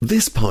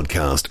This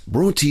podcast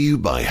brought to you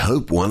by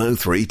Hope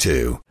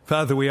 1032.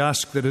 Father, we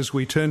ask that as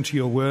we turn to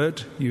your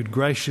word, you'd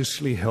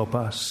graciously help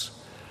us,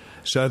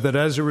 so that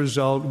as a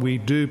result we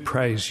do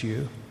praise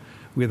you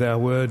with our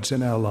words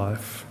and our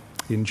life.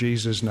 In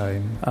Jesus'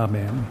 name,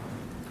 amen.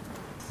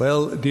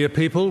 Well, dear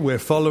people, we're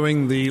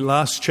following the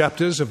last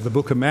chapters of the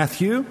book of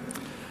Matthew,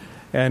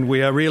 and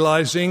we are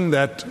realizing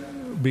that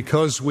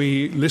because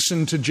we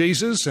listen to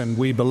Jesus and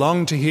we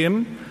belong to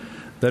him,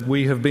 that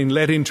we have been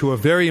let into a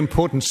very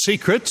important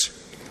secret.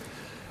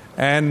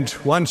 And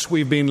once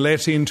we've been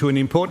let into an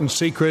important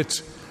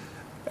secret,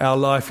 our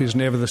life is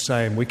never the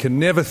same. We can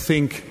never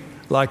think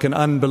like an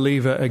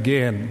unbeliever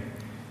again.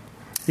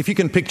 If you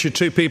can picture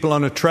two people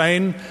on a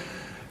train,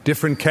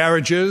 different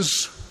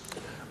carriages,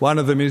 one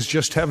of them is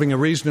just having a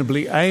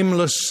reasonably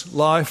aimless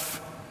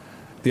life,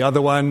 the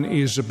other one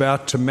is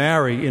about to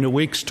marry in a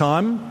week's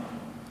time,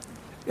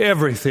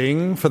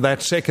 everything for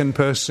that second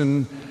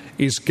person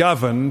is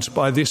governed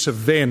by this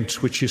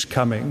event which is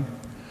coming.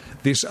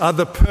 This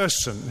other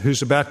person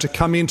who's about to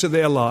come into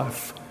their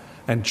life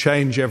and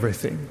change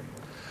everything.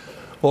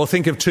 Or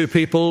think of two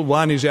people,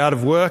 one is out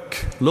of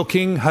work,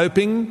 looking,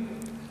 hoping.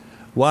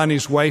 One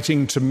is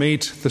waiting to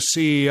meet the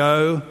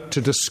CEO to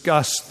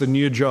discuss the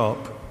new job.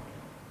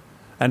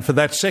 And for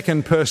that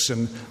second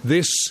person,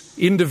 this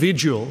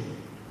individual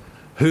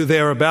who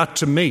they're about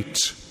to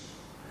meet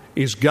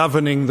is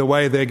governing the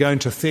way they're going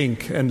to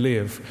think and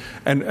live.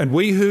 And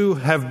we who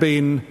have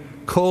been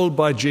called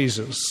by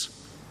Jesus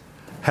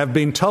have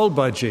been told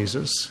by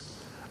Jesus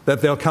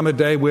that there'll come a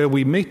day where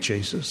we meet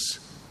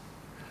Jesus.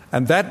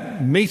 And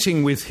that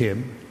meeting with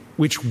him,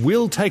 which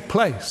will take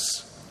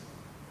place,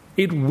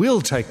 it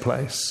will take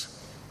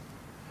place.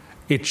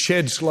 It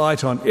sheds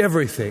light on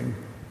everything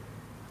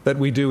that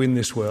we do in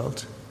this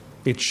world.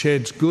 It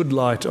sheds good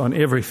light on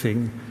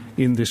everything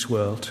in this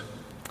world.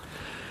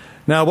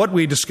 Now, what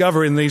we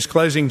discover in these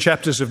closing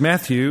chapters of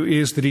Matthew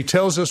is that he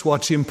tells us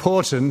what's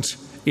important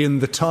in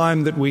the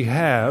time that we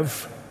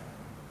have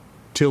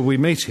till we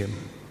meet him.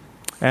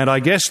 And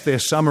I guess they're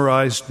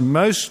summarized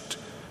most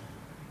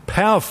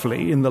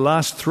powerfully in the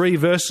last three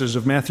verses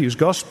of Matthew's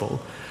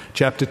Gospel,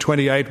 chapter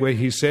 28, where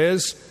he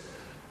says,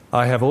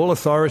 I have all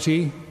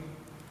authority,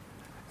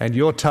 and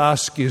your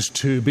task is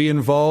to be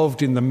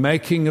involved in the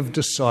making of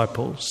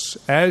disciples.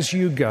 As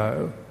you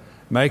go,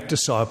 make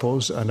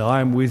disciples, and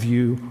I am with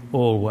you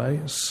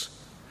always.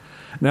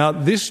 Now,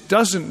 this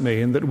doesn't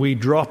mean that we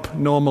drop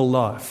normal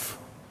life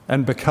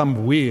and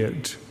become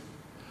weird.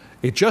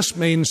 It just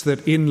means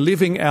that in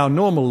living our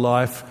normal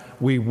life,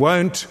 we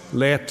won't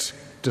let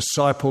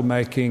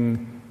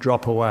disciple-making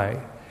drop away.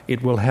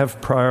 It will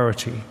have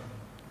priority.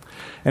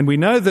 And we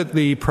know that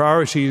the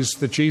priorities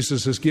that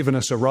Jesus has given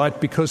us are right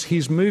because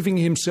he's moving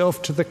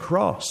himself to the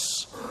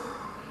cross.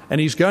 And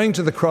he's going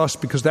to the cross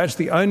because that's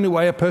the only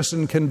way a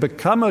person can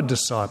become a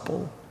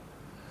disciple,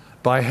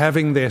 by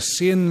having their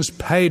sins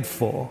paid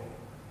for,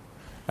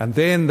 and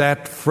then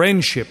that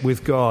friendship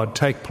with God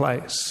take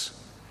place.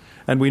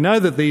 And we know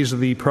that these are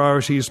the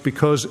priorities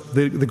because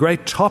the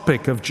great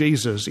topic of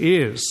Jesus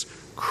is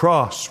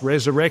cross,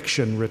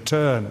 resurrection,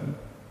 return.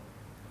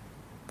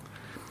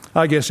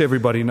 I guess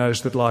everybody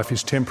knows that life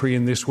is temporary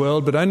in this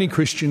world, but only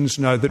Christians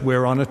know that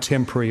we're on a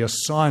temporary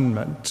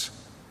assignment.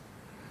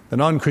 The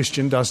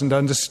non-Christian doesn't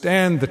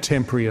understand the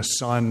temporary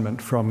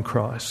assignment from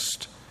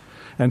Christ.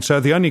 And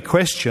so the only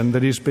question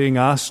that is being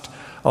asked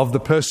of the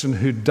person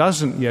who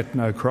doesn't yet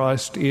know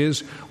Christ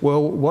is,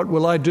 well, what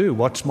will I do?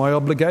 What's my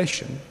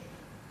obligation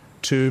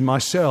to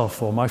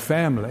myself or my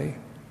family?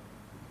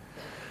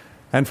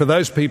 And for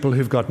those people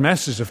who've got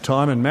masses of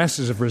time and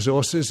masses of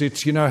resources,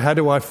 it's, how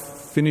do I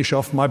finish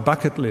off my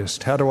bucket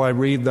list? How do I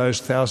read those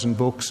 1,000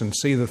 books and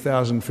see the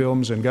 1,000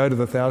 films and go to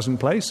the 1,000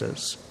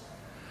 places?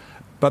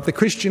 But the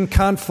Christian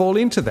can't fall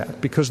into that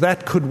because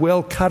that could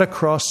well cut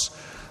across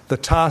the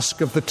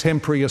task of the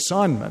temporary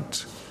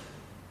assignment,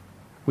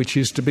 which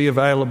is to be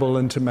available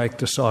and to make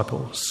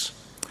disciples.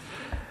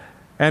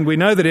 And we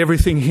know that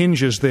everything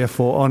hinges,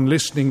 therefore, on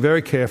listening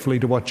very carefully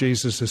to what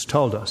Jesus has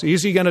told us.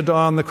 Is he going to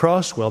die on the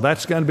cross? Well,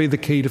 that's going to be the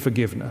key to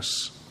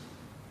forgiveness.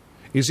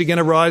 Is he going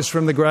to rise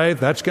from the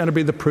grave? That's going to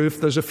be the proof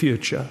there's a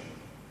future.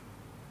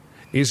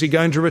 Is he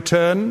going to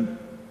return?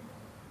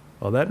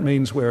 Well, that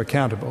means we're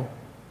accountable.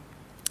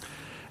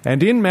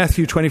 And in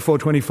Matthew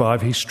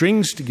 24:25, he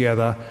strings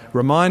together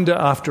reminder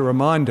after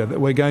reminder that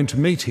we're going to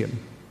meet him.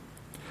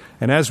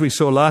 And as we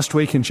saw last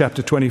week in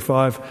chapter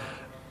 25,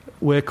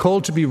 we're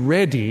called to be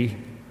ready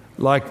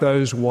like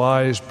those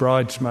wise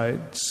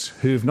bridesmaids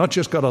who've not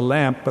just got a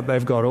lamp, but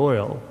they've got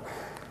oil.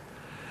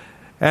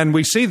 And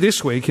we see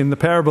this week in the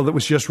parable that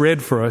was just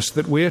read for us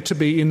that we're to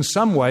be in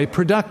some way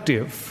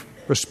productive,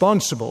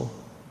 responsible.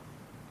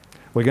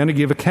 We're going to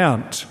give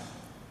account.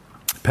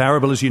 The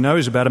parable, as you know,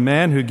 is about a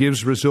man who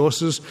gives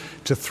resources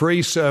to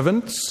 3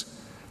 servants.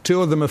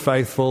 2 of them are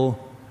faithful,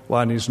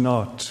 1 is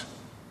not.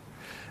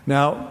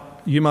 Now,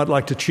 you might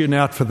like to tune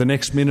out for the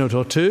next minute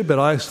or two, but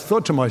I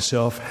thought to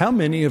myself, how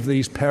many of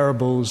these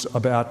parables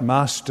about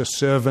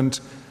master-servant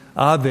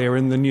are there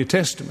in the New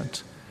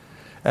Testament?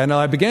 And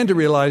I began to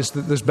realize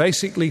that there's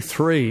basically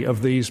three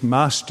of these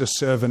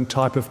master-servant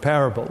type of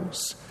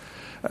parables.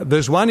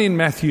 There's one in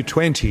Matthew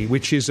 20,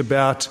 which is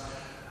about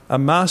a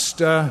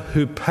master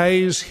who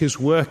pays his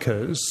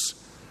workers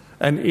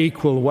an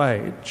equal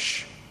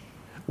wage,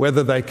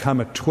 whether they come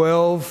at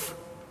 12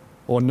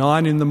 or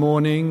 9 in the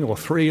morning or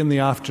 3 in the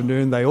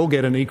afternoon, they all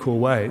get an equal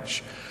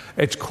wage.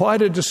 It's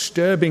quite a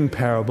disturbing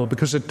parable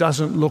because it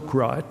doesn't look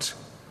right,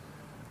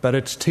 but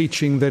it's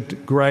teaching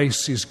that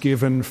grace is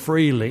given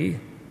freely,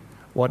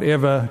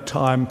 whatever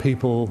time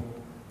people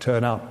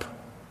turn up.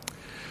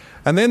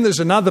 And then there's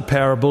another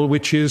parable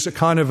which is a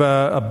kind of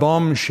a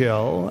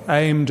bombshell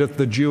aimed at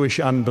the Jewish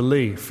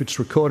unbelief. It's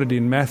recorded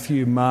in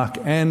Matthew, Mark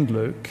and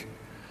Luke.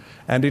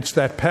 And it's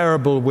that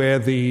parable where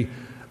the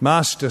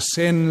master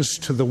sends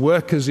to the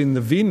workers in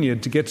the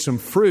vineyard to get some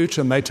fruit,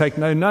 and they take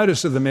no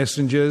notice of the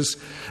messengers.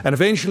 And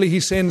eventually he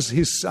sends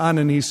his son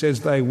and he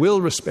says, they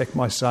will respect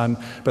my son,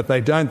 but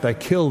they don't, they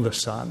kill the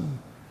son.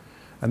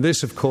 And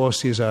this, of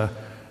course, is a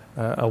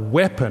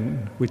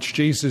weapon which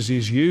Jesus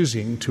is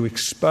using to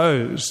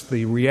expose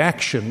the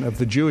reaction of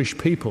the Jewish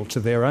people to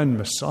their own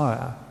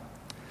Messiah.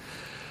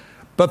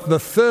 But the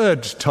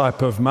third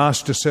type of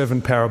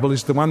master-servant parable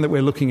is the one that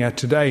we're looking at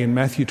today in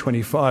Matthew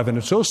 25, and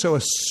it's also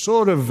a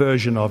sort of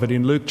version of it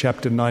in Luke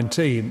chapter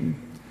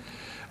 19.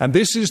 And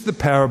this is the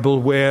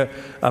parable where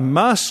a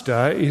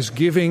master is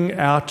giving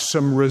out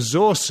some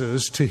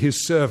resources to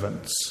his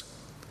servants.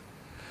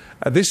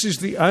 This is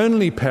the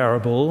only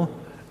parable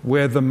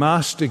where the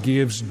master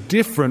gives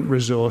different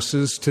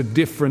resources to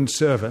different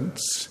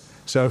servants.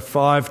 So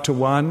 5 to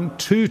 1,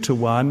 2 to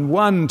 1,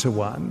 1 to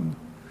 1.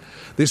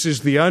 This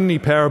is the only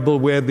parable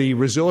where the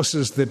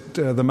resources that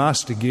the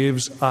master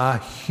gives are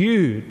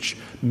huge,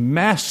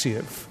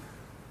 massive.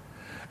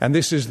 And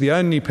this is the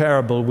only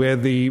parable where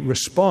the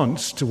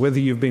response to whether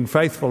you've been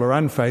faithful or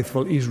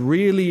unfaithful is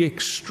really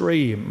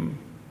extreme.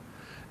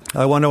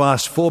 I want to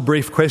ask 4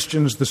 brief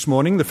questions this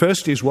morning. The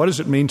first is, what does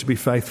it mean to be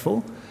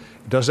faithful?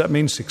 Does that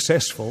mean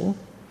successful?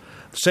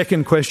 The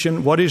second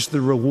question, what is the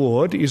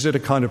reward? Is it a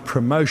kind of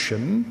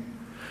promotion?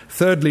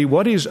 Thirdly,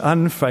 what is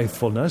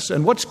unfaithfulness?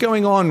 And what's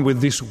going on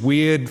with this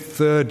weird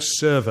third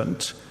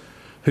servant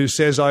who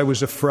says, I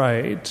was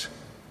afraid,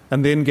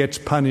 and then gets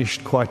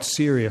punished quite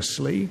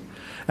seriously?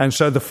 And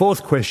so the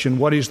fourth question,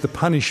 what is the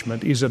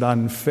punishment? Is it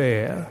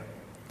unfair?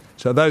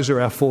 So those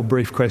are our 4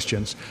 brief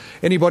questions.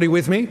 Anybody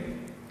with me?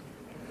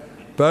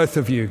 Both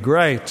of you.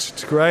 Great.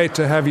 It's great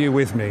to have you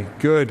with me.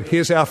 Good.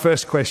 Here's our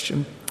first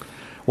question.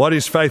 What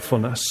is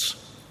faithfulness?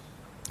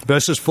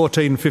 Verses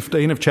 14 and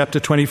 15 of chapter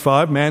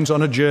 25, man's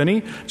on a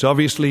journey. It's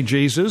obviously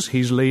Jesus.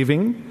 He's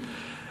leaving.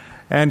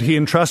 And he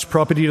entrusts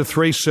property to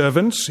 3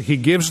 servants. He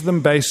gives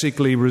them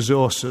basically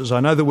resources.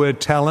 I know the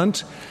word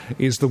talent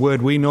is the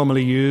word we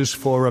normally use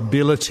for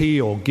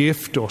ability or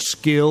gift or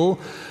skill,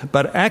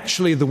 but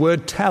actually the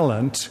word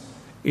talent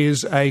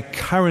is a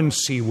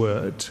currency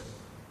word.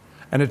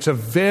 And it's a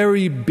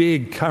very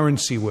big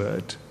currency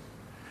word.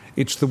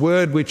 It's the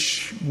word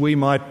which we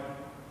might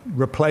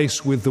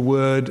replace with the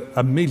word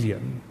 $1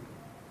 million.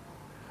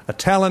 A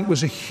talent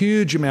was a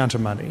huge amount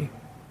of money,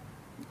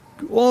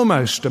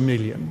 almost $1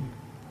 million.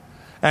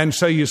 And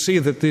so you see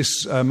that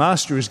this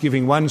master is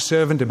giving one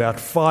servant about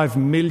 5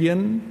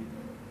 million,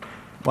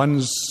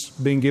 one's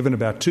being given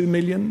about 2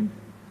 million,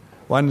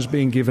 one's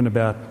being given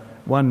about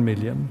 1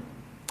 million.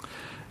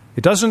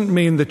 It doesn't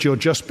mean that you're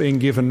just being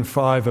given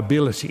 5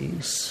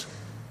 abilities.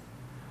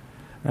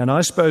 And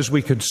I suppose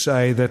we could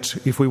say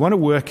that if we want to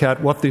work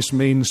out what this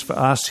means for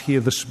us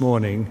here this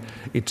morning,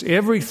 it's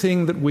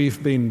everything that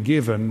we've been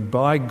given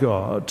by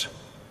God,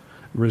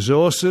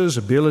 resources,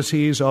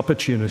 abilities,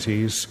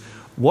 opportunities.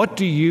 What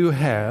do you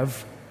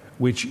have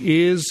which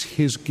is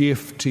his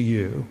gift to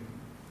you?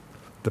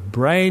 The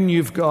brain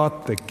you've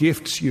got, the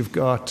gifts you've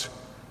got,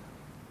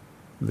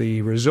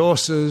 the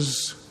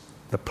resources,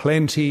 the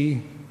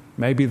plenty,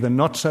 maybe the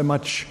not so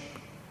much,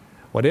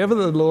 whatever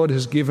the Lord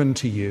has given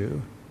to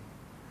you,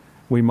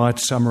 we might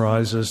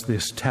summarize as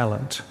this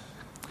talent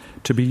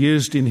to be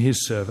used in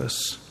his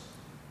service.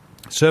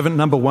 Servant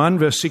number 1,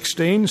 verse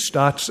 16,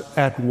 starts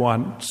at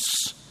once.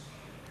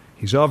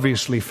 He's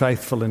obviously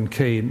faithful and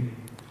keen.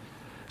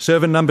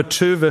 Servant number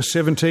 2, verse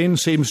 17,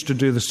 seems to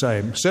do the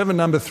same. Servant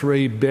number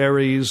 3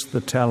 buries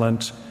the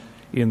talent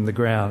in the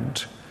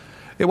ground.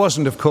 It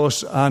wasn't, of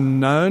course,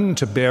 unknown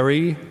to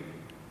bury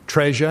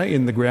treasure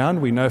in the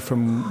ground. We know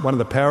from one of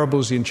the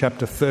parables in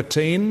chapter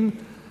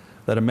 13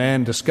 that a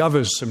man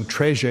discovers some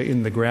treasure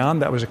in the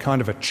ground. That was a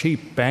kind of a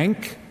cheap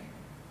bank.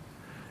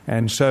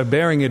 And so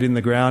burying it in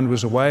the ground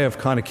was a way of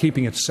kind of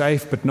keeping it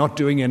safe but not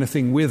doing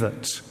anything with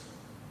it.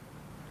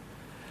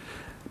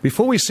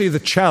 Before we see the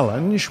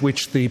challenge,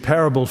 which the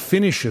parable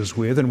finishes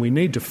with, and we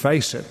need to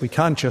face it, we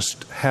can't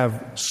just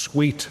have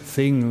sweet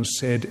things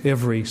said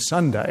every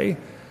Sunday.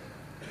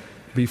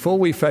 Before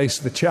we face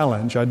the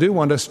challenge, I do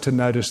want us to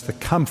notice the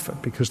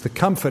comfort, because the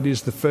comfort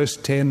is the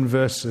first 10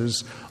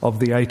 verses of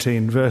the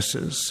 18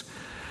 verses.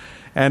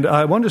 And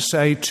I want to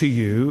say to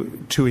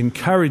you, to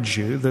encourage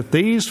you, that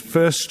these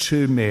first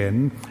 2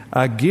 men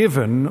are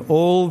given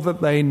all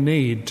that they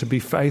need to be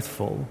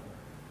faithful.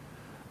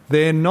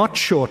 they're not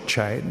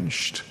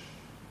shortchanged.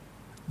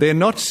 They're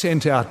not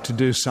sent out to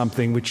do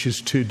something which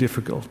is too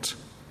difficult.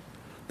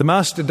 The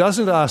Master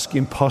doesn't ask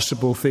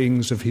impossible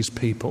things of his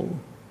people.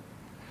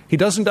 He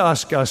doesn't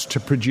ask us to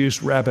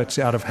produce rabbits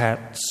out of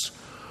hats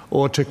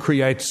or to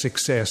create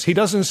success. He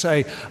doesn't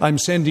say, I'm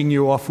sending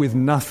you off with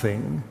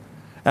nothing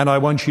and I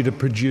want you to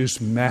produce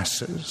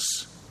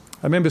masses.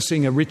 I remember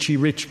seeing a Richie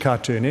Rich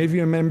cartoon. Any of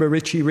you remember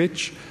Richie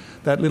Rich?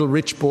 That little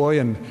rich boy,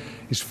 and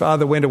his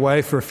father went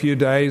away for a few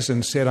days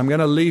and said, I'm going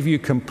to leave you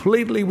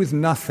completely with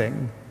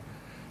nothing.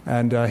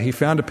 And he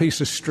found a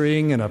piece of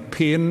string and a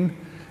pin,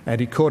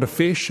 and he caught a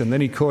fish, and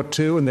then he caught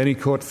 2, and then he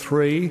caught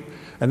 3,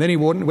 and then he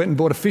went and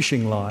bought a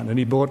fishing line, and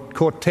he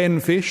caught 10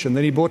 fish, and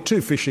then he bought 2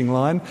 fishing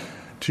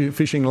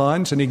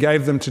lines, and he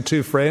gave them to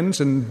 2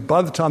 friends. And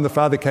by the time the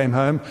father came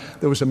home,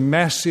 there was a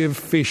massive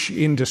fish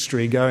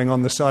industry going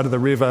on the side of the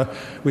river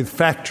with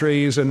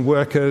factories and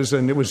workers,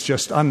 and it was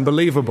just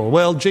unbelievable.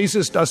 Well,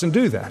 Jesus doesn't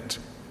do that.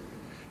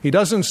 He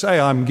doesn't say,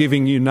 I'm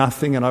giving you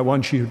nothing and I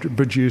want you to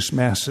produce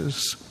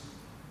masses.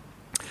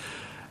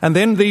 And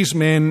then these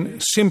men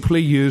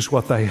simply use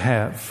what they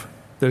have.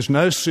 There's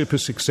no super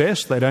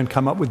success. They don't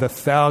come up with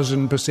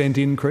 1,000%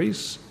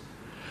 increase.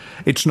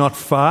 It's not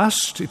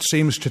fast. It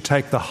seems to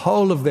take the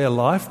whole of their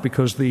life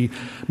because the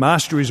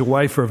master is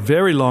away for a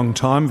very long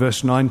time,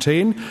 verse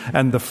 19,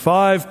 and the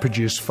 5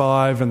 produce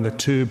 5 and the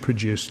 2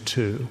 produce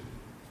 2.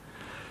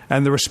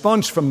 And the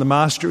response from the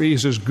master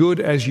is as good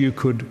as you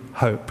could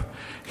hope.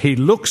 He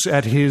looks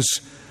at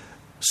his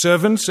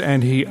servants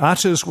and he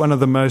utters one of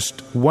the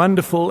most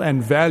wonderful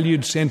and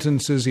valued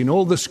sentences in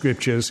all the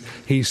scriptures.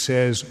 He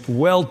says,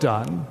 well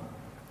done,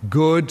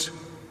 good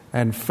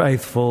and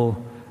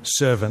faithful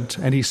servant.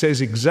 And he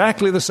says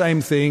exactly the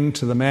same thing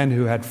to the man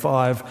who had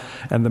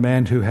 5 and the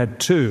man who had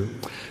 2.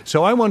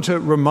 So I want to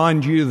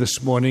remind you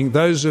this morning,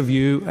 those of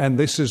you, and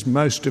this is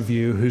most of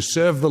you, who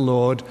serve the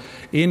Lord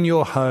in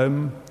your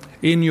home,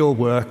 in your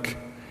work,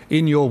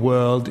 in your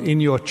world, in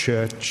your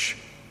church,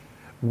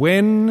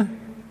 when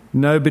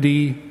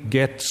nobody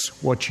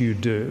gets what you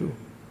do,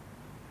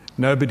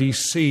 nobody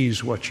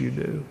sees what you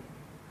do,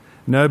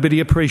 nobody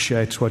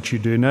appreciates what you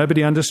do,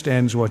 nobody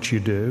understands what you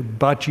do,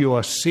 but you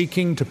are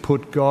seeking to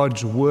put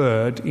God's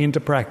word into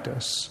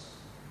practice,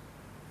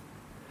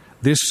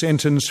 this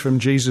sentence from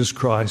Jesus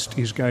Christ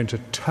is going to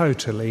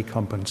totally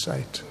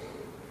compensate.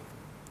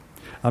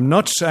 I'm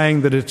not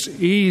saying that it's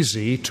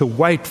easy to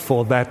wait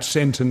for that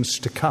sentence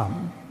to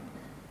come.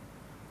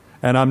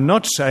 And I'm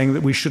not saying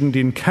that we shouldn't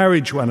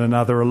encourage one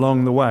another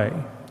along the way.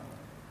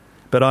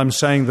 But I'm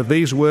saying that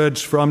these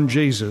words from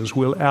Jesus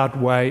will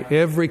outweigh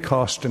every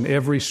cost and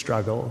every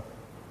struggle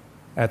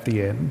at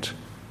the end.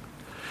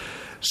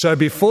 So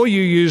before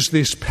you use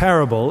this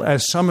parable,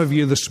 as some of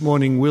you this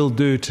morning will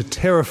do to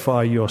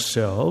terrify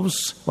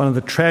yourselves, one of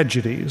the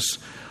tragedies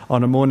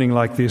on a morning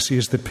like this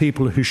is that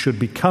people who should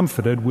be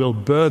comforted will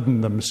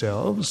burden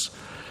themselves,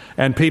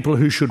 and people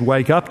who should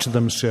wake up to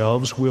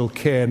themselves will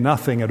care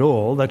nothing at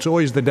all. That's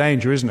always the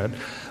danger, isn't it?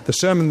 The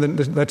sermon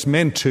that's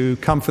meant to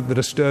comfort the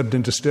disturbed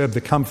and disturb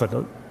the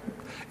comforted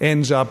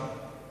ends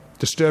up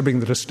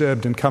disturbing the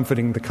disturbed and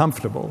comforting the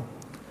comfortable.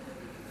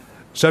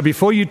 So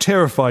before you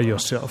terrify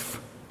yourself,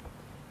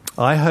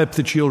 I hope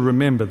that you'll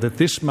remember that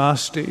this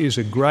master is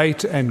a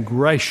great and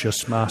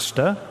gracious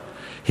master.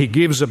 He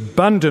gives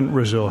abundant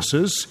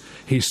resources.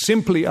 He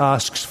simply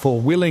asks for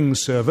willing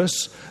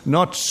service,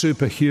 not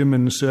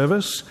superhuman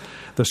service,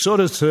 the sort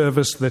of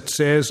service that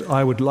says,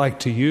 I would like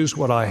to use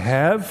what I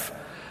have,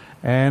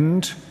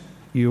 and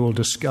you will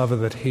discover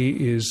that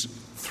he is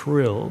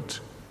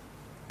thrilled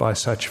by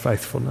such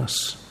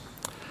faithfulness.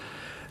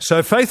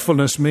 So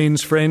faithfulness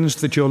means, friends,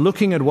 that you're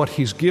looking at what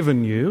he's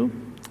given you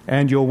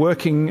and you're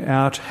working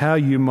out how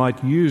you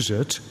might use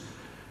it,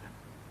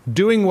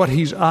 doing what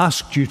he's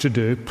asked you to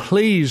do.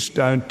 Please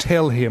don't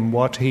tell him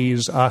what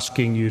he's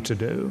asking you to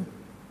do.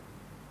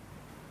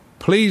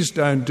 Please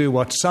don't do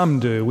what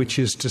some do, which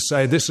is to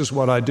say, this is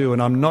what I do,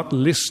 and I'm not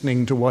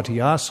listening to what he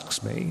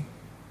asks me.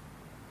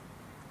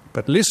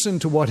 But listen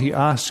to what he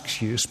asks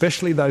you,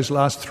 especially those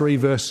last 3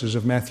 verses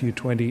of Matthew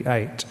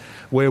 28,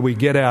 where we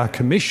get our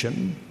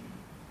commission,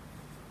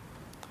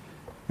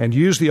 and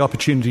use the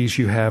opportunities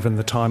you have and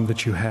the time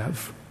that you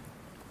have.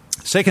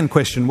 Second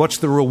question, what's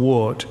the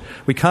reward?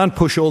 We can't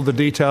push all the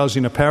details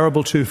in a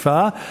parable too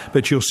far,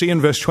 but you'll see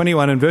in verse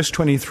 21 and verse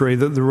 23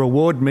 that the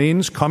reward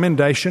means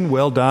commendation,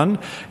 well done.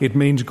 It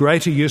means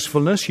greater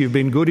usefulness. You've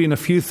been good in a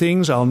few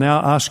things. I'll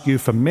now ask you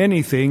for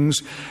many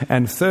things.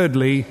 And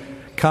thirdly,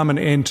 come and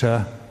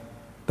enter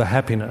the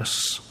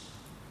happiness.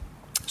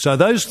 So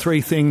those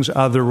 3 things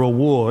are the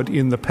reward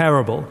in the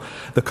parable.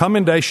 The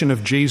commendation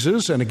of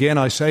Jesus, and again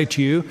I say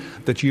to you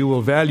that you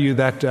will value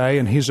that day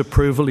and his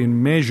approval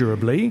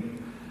immeasurably.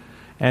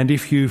 And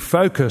if you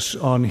focus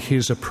on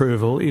his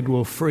approval, it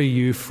will free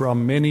you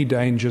from many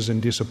dangers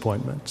and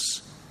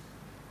disappointments.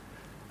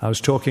 I was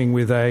talking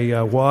with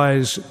a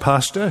wise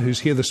pastor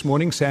who's here this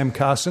morning, Sam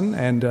Carson,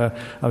 and I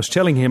was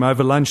telling him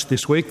over lunch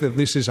this week that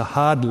this is a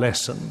hard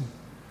lesson,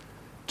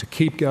 to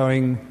keep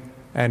going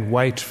and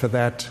wait for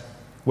that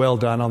well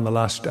done on the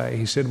last day.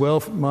 He said,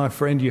 well, my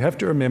friend, you have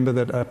to remember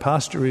that a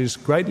pastor is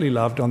greatly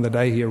loved on the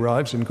day he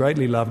arrives and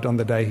greatly loved on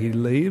the day he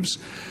leaves,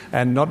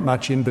 and not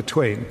much in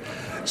between.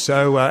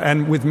 So,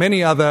 and with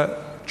many other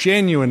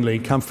genuinely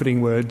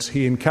comforting words,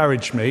 he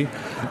encouraged me,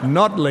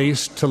 not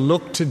least to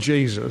look to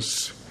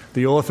Jesus,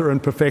 the author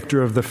and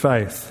perfecter of the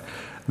faith.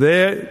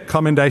 Their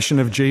commendation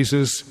of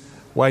Jesus,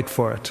 wait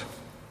for it.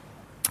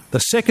 The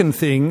second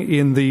thing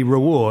in the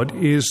reward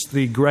is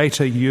the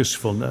greater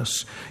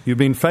usefulness. You've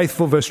been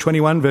faithful, verse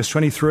 21, verse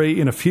 23,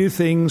 in a few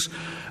things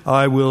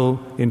I will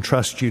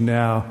entrust you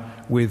now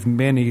with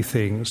many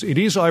things. It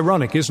is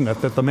ironic, isn't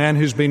it, that the man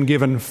who's been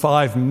given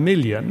 5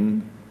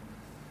 million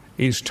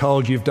is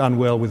told you've done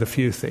well with a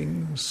few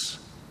things.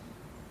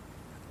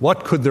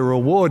 What could the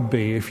reward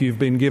be if you've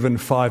been given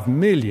 5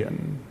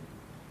 million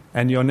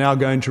and you're now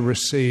going to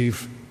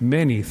receive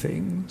many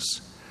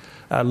things?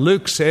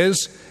 Luke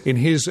says in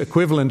his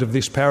equivalent of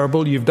this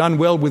parable, you've done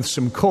well with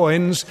some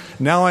coins,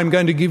 now I'm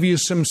going to give you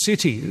some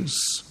cities.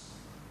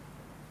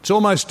 It's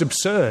almost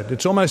absurd.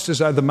 It's almost as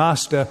though the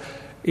master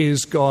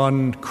is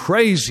gone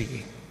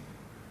crazy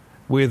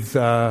with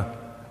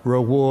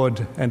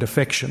reward and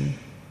affection.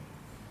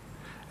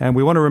 And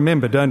we want to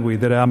remember, don't we,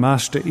 that our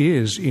master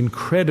is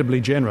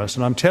incredibly generous.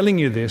 And I'm telling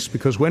you this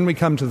because when we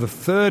come to the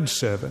third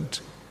servant,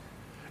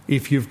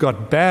 if you've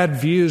got bad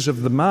views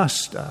of the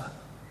master,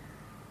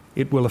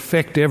 it will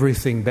affect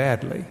everything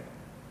badly.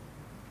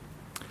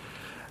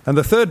 And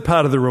the third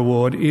part of the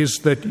reward is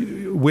that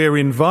we're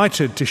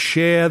invited to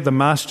share the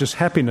master's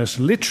happiness.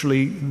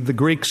 Literally, the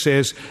Greek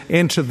says,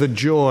 enter the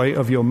joy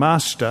of your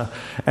master.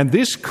 And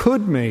this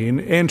could mean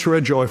enter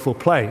a joyful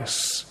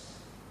place.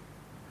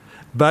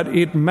 But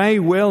it may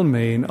well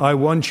mean I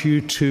want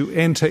you to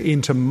enter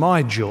into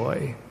my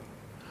joy.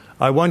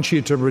 I want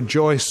you to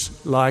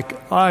rejoice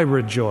like I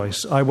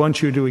rejoice. I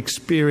want you to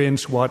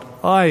experience what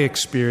I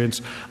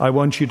experience. I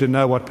want you to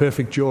know what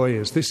perfect joy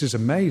is. This is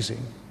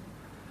amazing.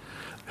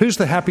 Who's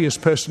the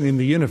happiest person in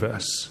the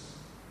universe?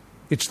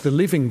 It's the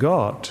living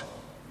God.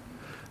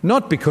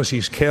 Not because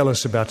he's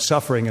careless about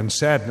suffering and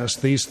sadness.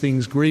 These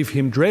things grieve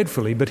him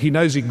dreadfully, but he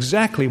knows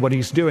exactly what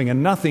he's doing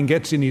and nothing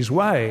gets in his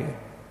way.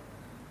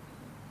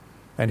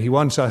 And he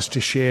wants us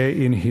to share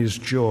in his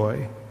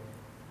joy.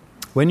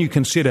 When you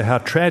consider how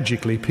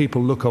tragically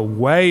people look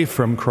away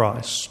from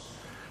Christ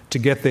to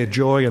get their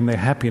joy and their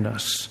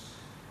happiness,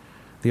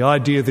 the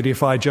idea that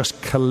if I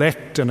just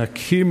collect and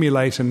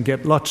accumulate and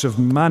get lots of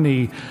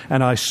money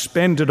and I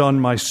spend it on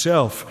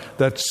myself,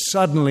 that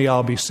suddenly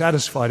I'll be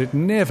satisfied, it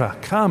never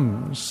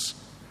comes.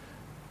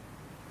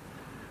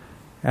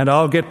 And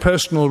I'll get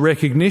personal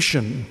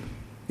recognition,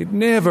 it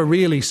never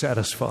really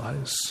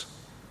satisfies.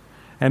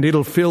 And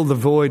it'll fill the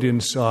void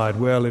inside.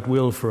 Well, it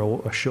will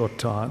for a short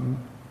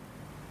time.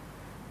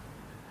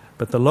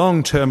 But the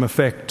long-term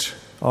effect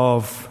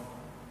of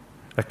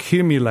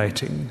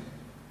accumulating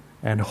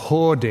and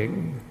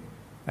hoarding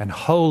and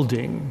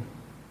holding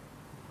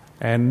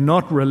and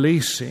not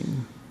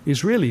releasing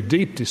is really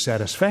deep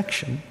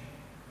dissatisfaction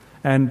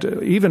and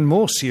even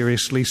more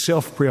seriously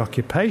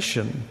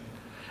self-preoccupation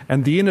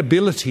and the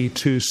inability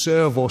to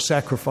serve or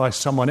sacrifice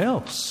someone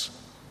else.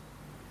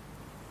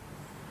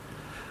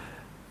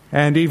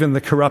 And even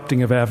the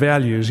corrupting of our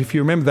values. If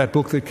you remember that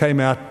book that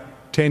came out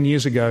 10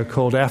 years ago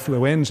called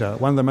Affluenza,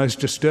 one of the most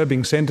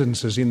disturbing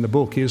sentences in the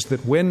book is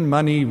that when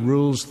money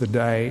rules the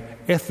day,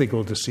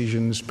 ethical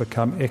decisions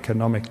become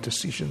economic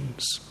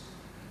decisions.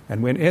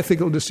 And when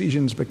ethical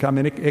decisions become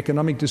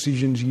economic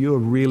decisions, you're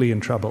really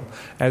in trouble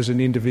as an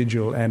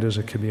individual and as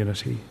a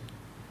community.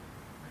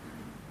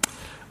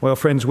 Well,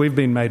 friends, we've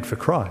been made for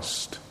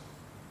Christ.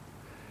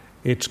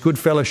 It's good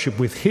fellowship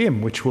with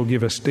him which will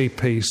give us deep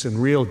peace and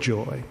real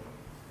joy.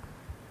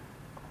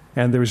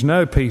 And there is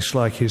no peace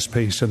like his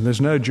peace, and there's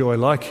no joy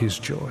like his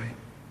joy.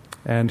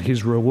 And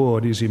his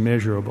reward is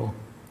immeasurable.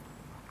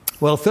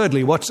 Well,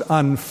 thirdly, what's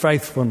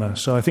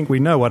unfaithfulness? So I think we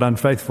know what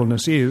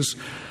unfaithfulness is.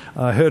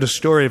 I heard a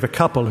story of a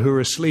couple who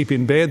were asleep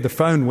in bed. The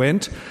phone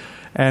went,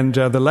 and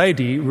the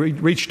lady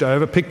reached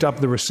over, picked up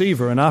the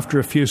receiver, and after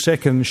a few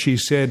seconds she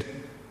said,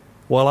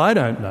 well, I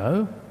don't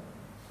know.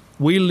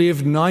 We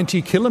live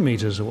 90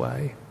 kilometres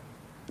away.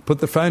 Put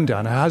the phone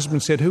down. Her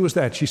husband said, who was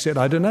that? She said,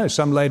 I don't know.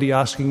 Some lady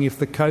asking if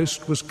the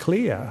coast was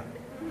clear.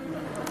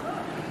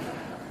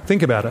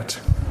 Think about it.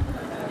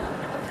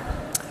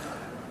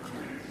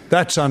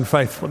 That's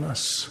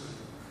unfaithfulness.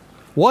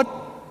 What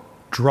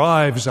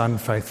drives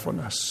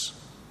unfaithfulness?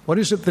 What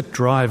is it that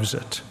drives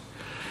it?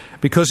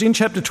 Because in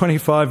chapter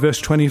 25, verse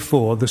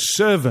 24, the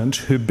servant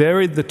who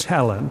buried the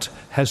talent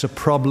has a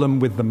problem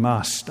with the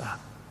master.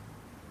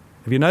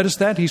 Have you noticed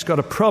that? He's got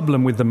a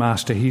problem with the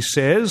master. He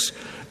says,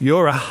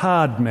 you're a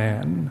hard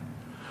man.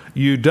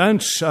 You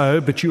don't sow,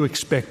 but you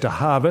expect a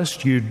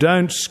harvest. You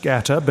don't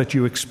scatter, but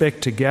you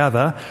expect to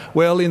gather.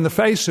 Well, in the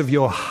face of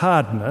your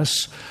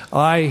hardness,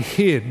 I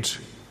hid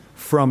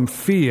from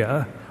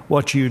fear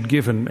what you'd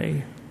given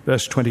me.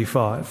 Verse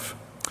 25.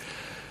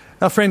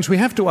 Now, friends, we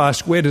have to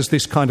ask, where does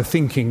this kind of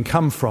thinking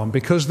come from?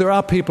 Because there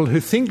are people who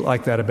think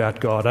like that about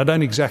God. I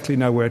don't exactly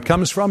know where it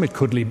comes from. It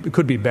could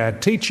be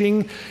bad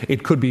teaching.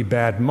 It could be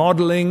bad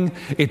modelling.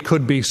 It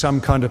could be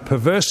some kind of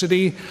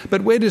perversity.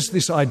 But where does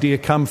this idea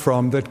come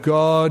from that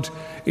God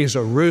is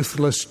a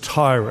ruthless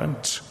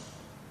tyrant?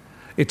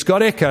 It's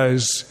got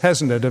echoes,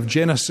 hasn't it, of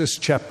Genesis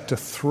chapter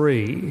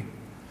 3,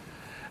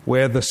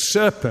 where the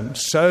serpent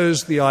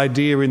sows the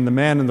idea in the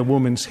man and the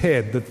woman's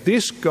head that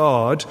this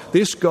God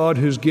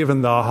who's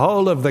given the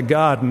whole of the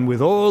garden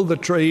with all the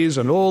trees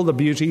and all the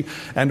beauty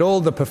and all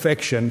the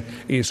perfection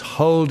is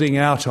holding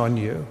out on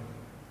you.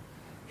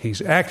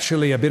 He's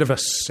actually a bit of a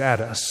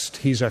sadist.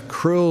 He's a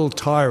cruel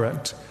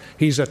tyrant.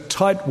 He's a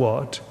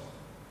tightwad.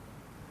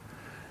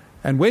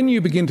 And when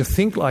you begin to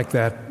think like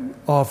that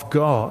of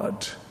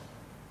God,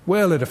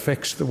 well, it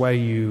affects the way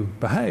you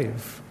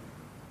behave.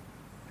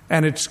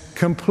 And it's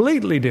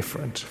completely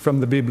different from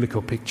the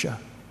biblical picture.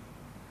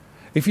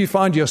 If you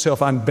find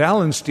yourself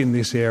unbalanced in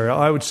this area,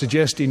 I would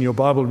suggest in your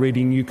Bible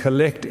reading you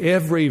collect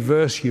every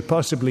verse you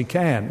possibly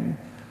can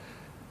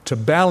to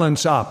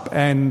balance up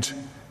and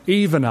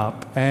even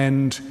up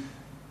and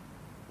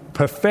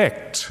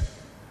perfect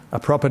a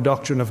proper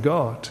doctrine of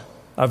God.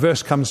 A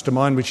verse comes to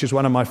mind which is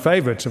one of my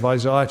favourites, of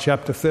Isaiah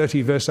chapter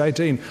 30 verse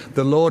 18.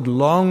 The Lord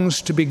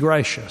longs to be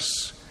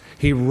gracious.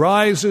 He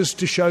rises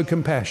to show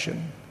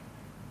compassion.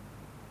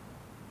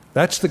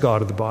 That's the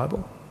God of the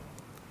Bible.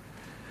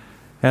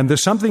 And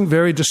there's something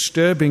very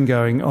disturbing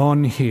going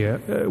on here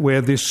where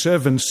this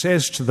servant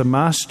says to the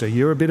master,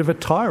 you're a bit of a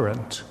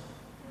tyrant.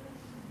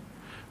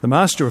 The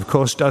master, of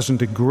course,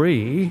 doesn't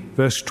agree,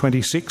 verse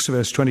 26,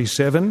 verse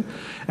 27,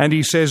 and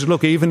he says,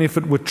 look, even if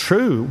it were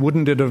true,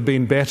 wouldn't it have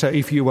been better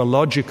if you were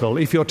logical?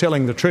 If you're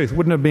telling the truth,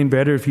 wouldn't it have been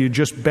better if you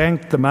just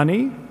banked the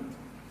money?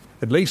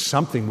 At least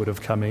something would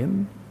have come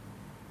in.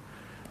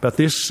 But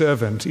this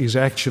servant is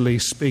actually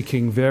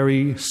speaking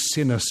very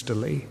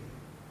sinisterly.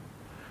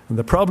 And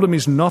the problem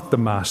is not the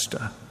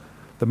master.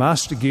 The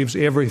master gives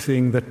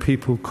everything that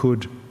people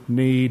could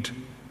need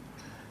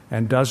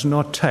and does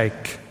not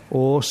take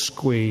or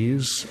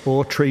squeeze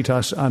or treat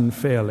us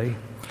unfairly.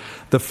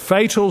 The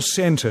fatal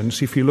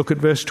sentence, if you look at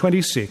verse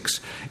 26,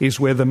 is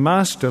where the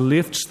master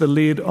lifts the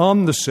lid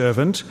on the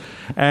servant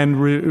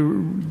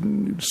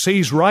and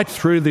sees right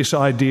through this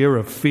idea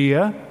of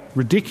fear,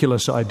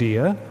 ridiculous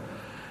idea,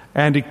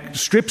 and he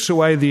strips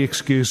away the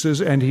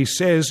excuses, and he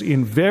says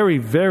in very,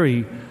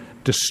 very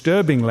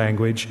disturbing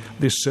language,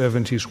 this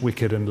servant is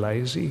wicked and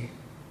lazy.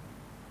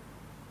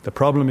 The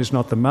problem is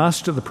not the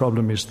master, the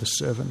problem is the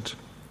servant.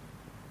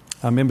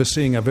 I remember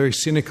seeing a very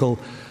cynical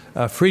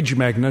fridge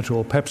magnet,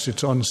 or perhaps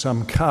it's on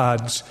some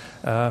cards,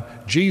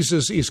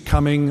 Jesus is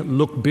coming,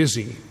 look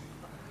busy.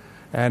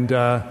 And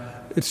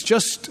it's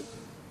just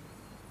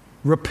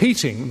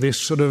repeating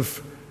this sort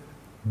of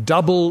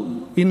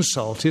double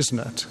insult, isn't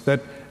it?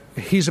 That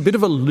he's a bit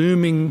of a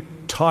looming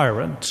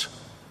tyrant,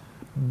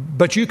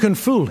 but you can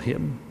fool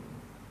him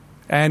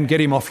and get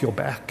him off your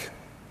back.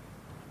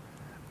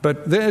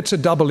 But it's a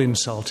double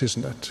insult,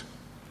 isn't it?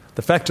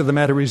 The fact of the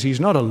matter is he's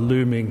not a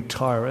looming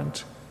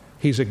tyrant.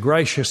 He's a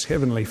gracious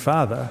Heavenly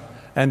Father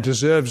and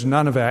deserves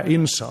none of our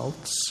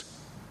insults.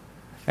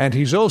 And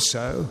he's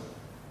also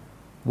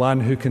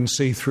one who can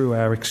see through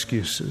our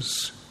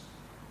excuses.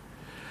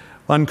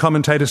 One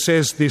commentator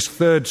says this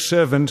third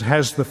servant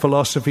has the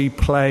philosophy,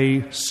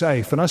 play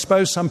safe. And I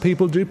suppose some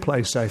people do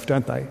play safe,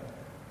 don't they?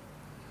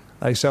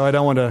 They say, I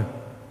don't want to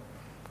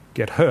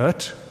get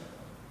hurt.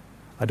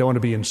 I don't want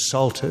to be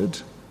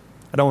insulted.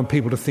 I don't want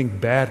people to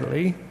think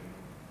badly.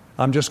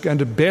 I'm just going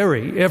to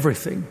bury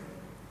everything.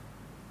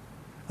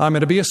 I'm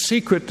going to be a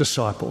secret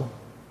disciple.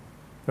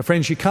 But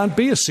friends, you can't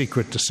be a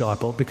secret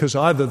disciple because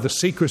either the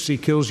secrecy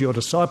kills your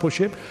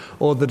discipleship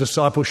or the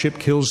discipleship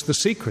kills the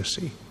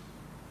secrecy.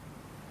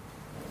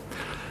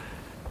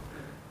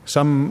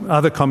 Some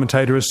other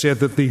commentator has said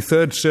that the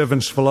third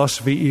servant's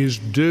philosophy is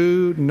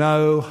do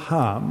no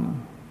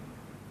harm.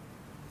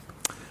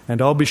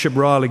 And old Bishop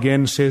Ryle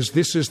again says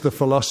this is the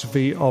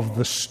philosophy of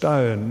the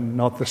stone,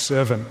 not the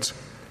servant.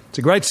 It's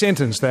a great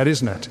sentence, that,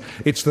 isn't it?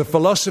 It's the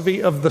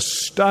philosophy of the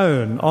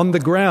stone on the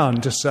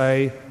ground to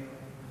say,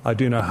 I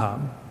do no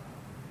harm.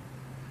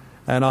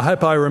 And I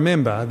hope I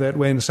remember that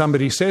when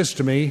somebody says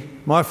to me,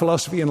 my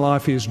philosophy in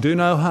life is do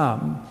no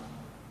harm,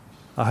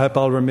 I hope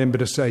I'll remember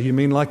to say, you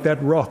mean like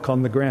that rock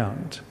on the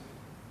ground?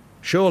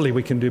 Surely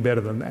we can do better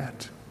than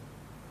that.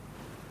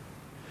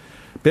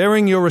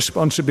 Bearing your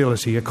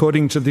responsibility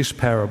according to this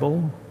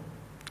parable,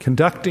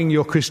 conducting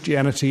your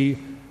Christianity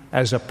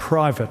as a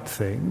private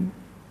thing,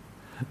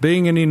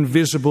 being an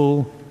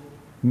invisible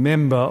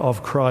member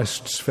of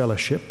Christ's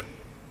fellowship,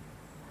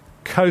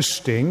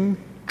 coasting,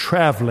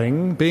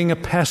 travelling, being a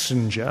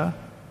passenger,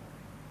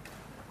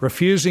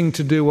 refusing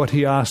to do what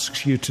he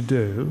asks you to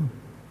do,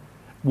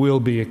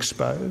 will be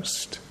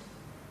exposed.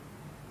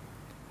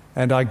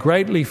 And I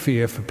greatly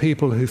fear for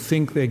people who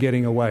think they're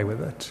getting away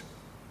with it,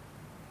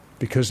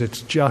 because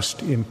it's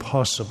just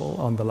impossible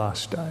on the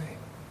last day.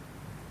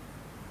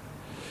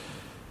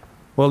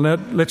 Well, now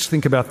let's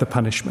think about the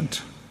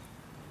punishment.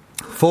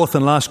 Fourth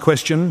and last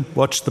question,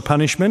 what's the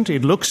punishment?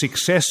 It looks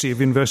excessive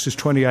in verses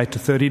 28 to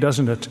 30,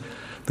 doesn't it?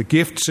 The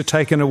gifts are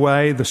taken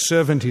away, the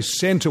servant is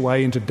sent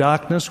away into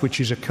darkness, which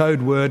is a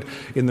code word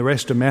in the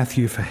rest of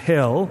Matthew for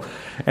hell,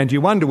 and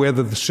you wonder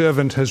whether the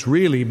servant has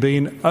really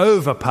been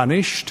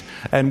over-punished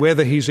and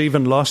whether he's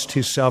even lost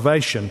his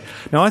salvation.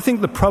 Now, I think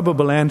the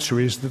probable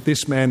answer is that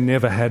this man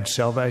never had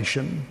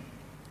salvation.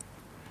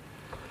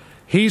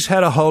 He's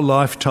had a whole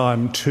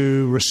lifetime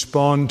to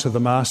respond to the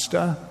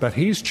master, but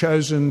he's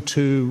chosen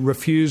to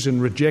refuse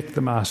and reject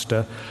the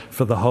master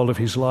for the whole of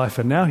his life,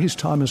 and now his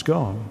time is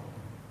gone.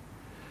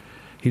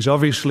 He's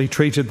obviously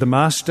treated the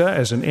master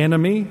as an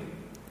enemy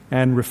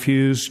and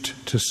refused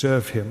to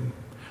serve him.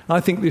 I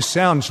think this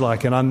sounds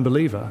like an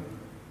unbeliever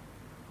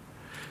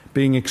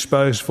being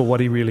exposed for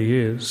what he really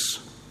is.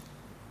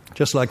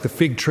 Just like the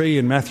fig tree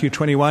in Matthew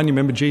 21, you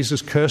remember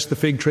Jesus cursed the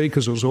fig tree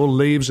because it was all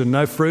leaves and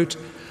no fruit?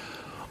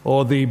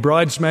 Or the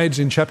bridesmaids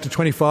in chapter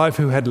 25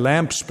 who had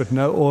lamps but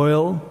no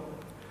oil.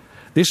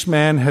 This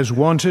man has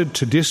wanted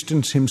to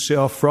distance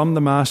himself from the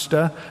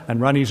master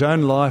and run his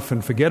own life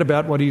and forget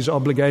about what he's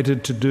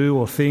obligated to do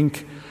or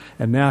think,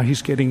 and now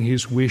he's getting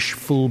his wish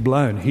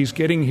full-blown. He's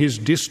getting his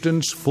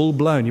distance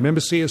full-blown. You remember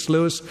C.S.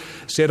 Lewis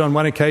said on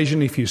one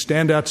occasion, if you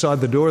stand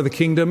outside the door of the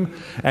kingdom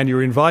and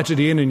you're invited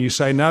in and you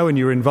say no, and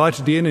you're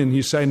invited in and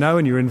you say no,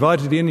 and you're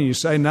invited in and you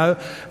say no,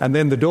 and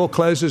then the door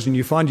closes and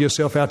you find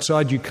yourself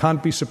outside, you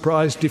can't be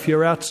surprised if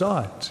you're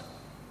outside.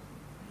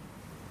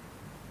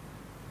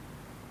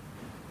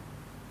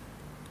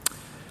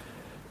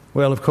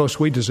 Well, of course,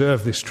 we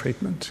deserve this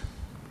treatment.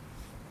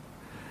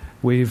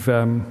 We've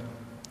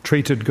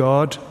treated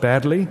God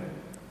badly.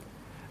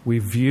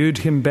 We've viewed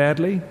him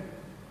badly.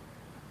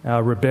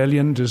 Our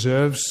rebellion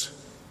deserves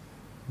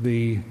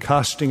the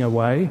casting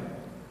away.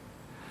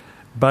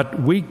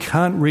 But we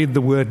can't read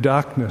the word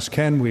darkness,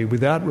 can we,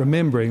 without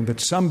remembering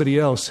that somebody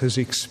else has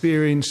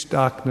experienced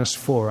darkness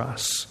for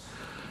us.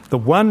 The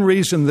one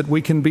reason that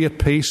we can be at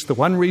peace, the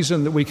one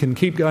reason that we can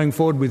keep going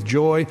forward with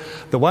joy,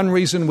 the one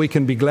reason we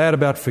can be glad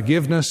about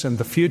forgiveness and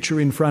the future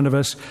in front of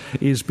us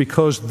is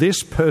because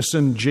this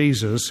person,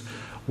 Jesus,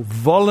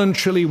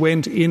 voluntarily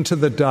went into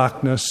the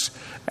darkness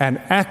and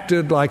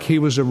acted like he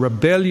was a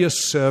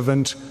rebellious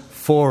servant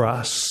for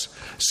us,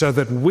 so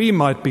that we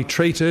might be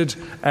treated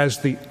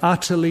as the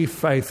utterly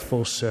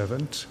faithful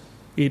servant.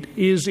 It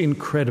is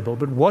incredible.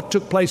 But what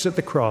took place at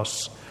the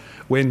cross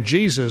when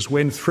Jesus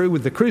went through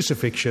with the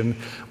crucifixion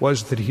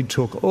was that he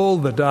took all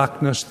the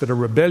darkness that a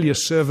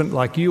rebellious servant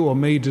like you or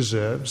me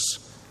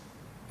deserves,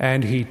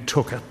 and he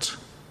took it,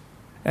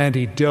 and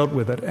he dealt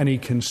with it, and he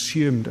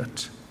consumed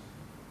it.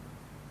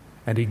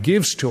 And he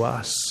gives to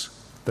us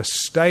the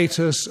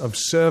status of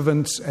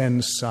servants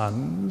and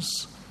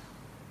sons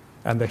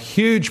and the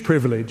huge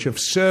privilege of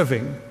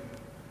serving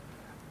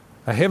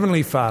a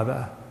Heavenly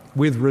Father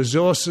with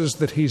resources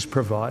that he's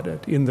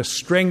provided, in the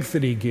strength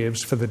that he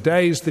gives, for the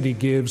days that he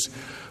gives,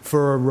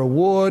 for a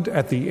reward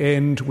at the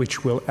end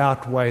which will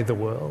outweigh the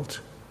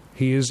world.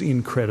 He is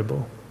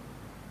incredible.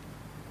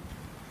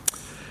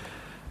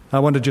 I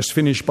want to just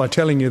finish by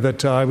telling you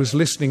that I was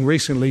listening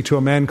recently to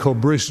a man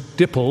called Bruce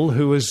Dipple,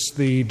 who is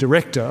the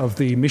director of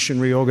the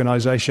missionary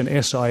organisation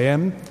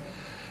SIM.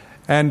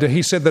 And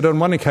he said that on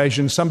one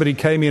occasion somebody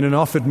came in and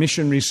offered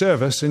missionary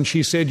service, and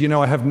she said,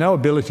 I have no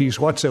abilities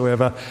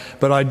whatsoever,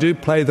 but I do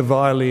play the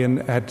violin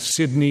at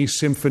Sydney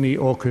Symphony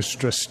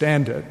Orchestra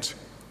Standard.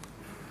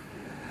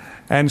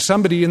 And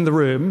somebody in the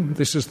room,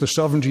 this is the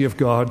sovereignty of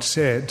God,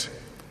 said,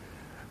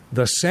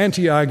 the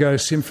Santiago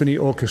Symphony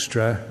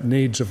Orchestra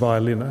needs a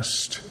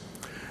violinist.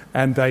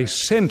 And they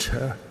sent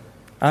her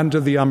under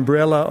the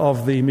umbrella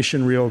of the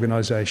missionary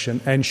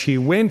organisation, and she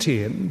went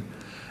in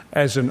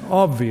as an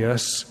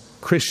obvious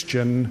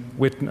Christian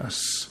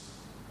witness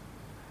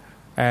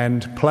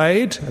and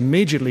played,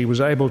 immediately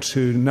was able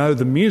to know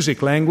the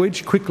music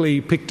language,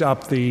 quickly picked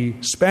up the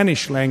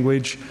Spanish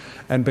language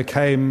and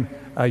became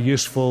a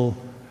useful,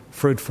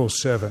 fruitful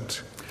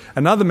servant.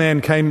 Another man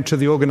came to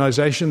the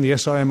organisation, the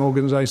SIM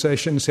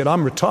organisation, and said,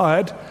 I'm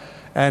retired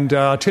and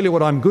I'll tell you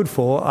what I'm good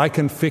for, I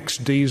can fix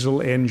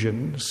diesel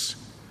engines.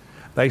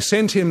 They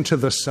sent him to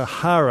the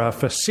Sahara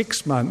for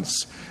 6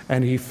 months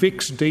and he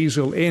fixed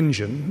diesel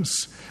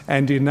engines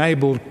and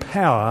enabled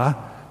power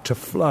to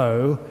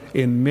flow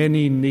in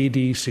many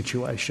needy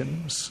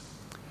situations.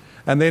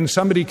 And then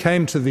somebody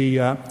came to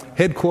the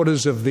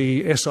headquarters of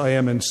the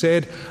SIM and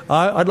said,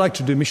 I'd like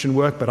to do mission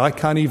work, but I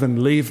can't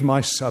even leave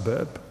my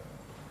suburb.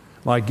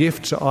 My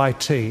gifts are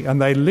IT.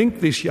 And they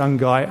linked this young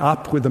guy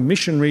up with a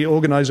missionary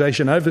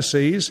organisation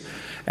overseas,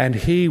 and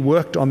he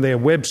worked on their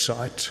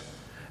website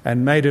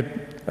and made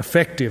it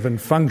effective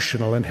and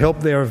functional and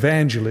helped their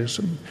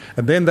evangelism.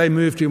 And then they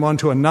moved him on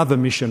to another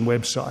mission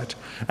website.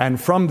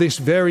 And from this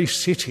very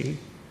city,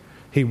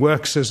 he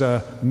works as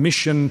a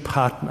mission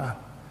partner.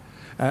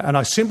 And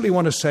I simply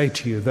want to say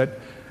to you that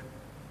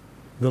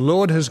the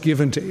Lord has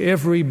given to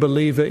every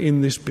believer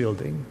in this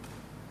building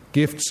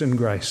gifts and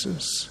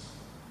graces.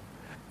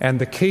 And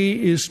the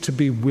key is to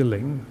be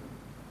willing.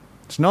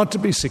 It's not to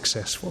be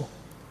successful.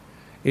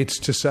 It's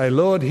to say,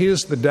 Lord,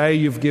 here's the day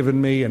you've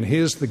given me, and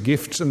here's the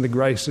gifts and the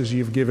graces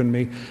you've given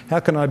me. How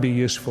can I be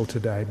useful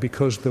today?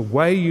 Because the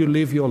way you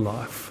live your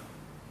life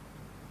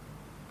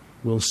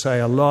will say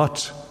a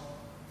lot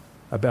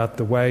about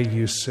the way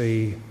you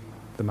see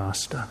the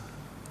Master.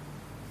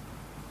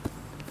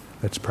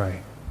 Let's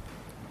pray.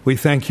 We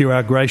thank you,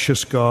 our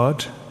gracious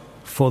God,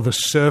 for the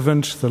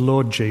servant, the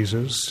Lord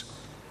Jesus.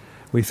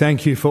 We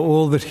thank you for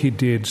all that he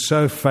did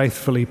so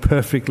faithfully,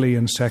 perfectly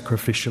and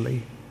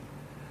sacrificially.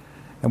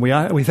 And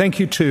we thank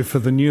you too for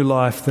the new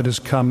life that has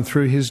come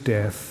through his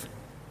death.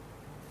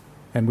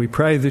 And we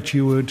pray that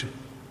you would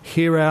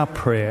hear our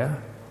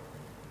prayer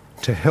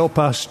to help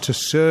us to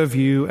serve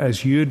you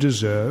as you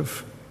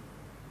deserve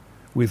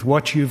with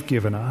what you've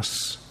given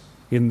us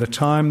in the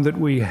time that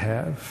we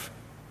have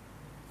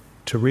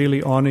to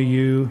really honour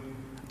you,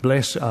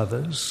 bless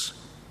others,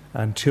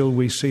 until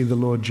we see the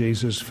Lord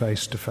Jesus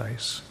face to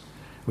face.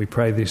 We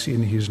pray this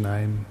in his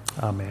name.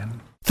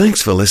 Amen.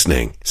 Thanks for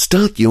listening.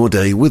 Start your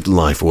day with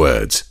Life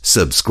Words.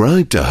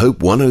 Subscribe to Hope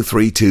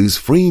 1032's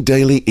free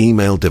daily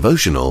email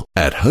devotional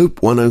at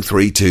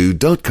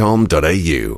hope1032.com.au.